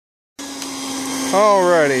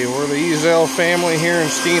Alrighty, we're the Ezel family here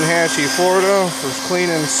in Steinhatchee, Florida for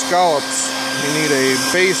cleaning scallops. You need a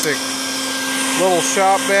basic little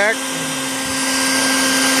shop vac,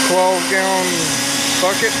 12-gallon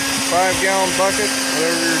bucket, 5-gallon bucket,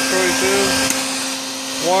 whatever your choice is,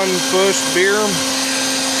 1 bush beer.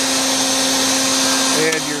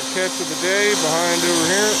 Add your catch of the day behind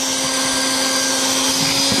over here.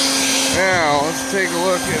 Now, let's take a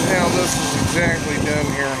look at how this is exactly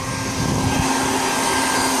done here.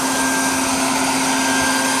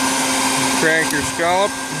 Crack your scallop,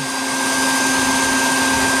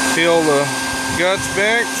 peel the guts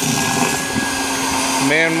back. The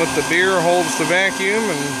man with the beer holds the vacuum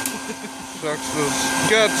and sucks those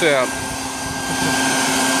guts out.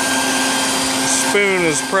 A spoon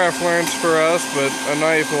is preference for us, but a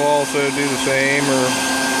knife will also do the same, or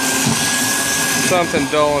something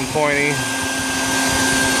dull and pointy.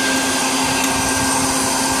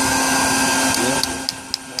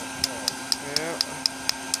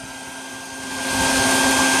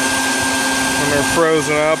 When they're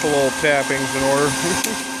frozen up, a little tapping's in order.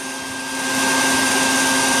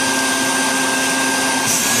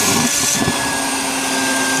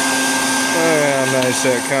 Oh, how nice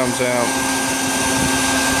that comes out.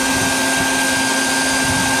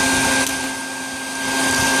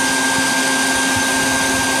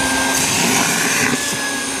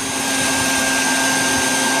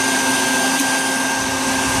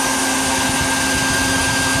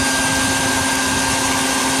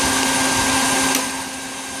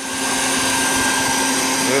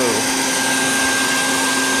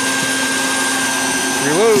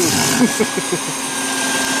 Reload.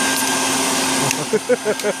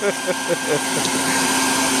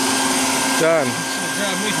 Done.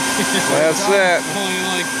 That's that. Only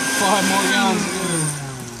like 5 more gallons to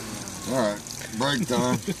go. Alright, break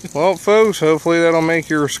time. Well, folks, hopefully that'll make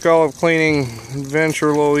your scallop cleaning adventure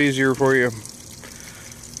a little easier for you.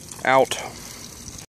 Out.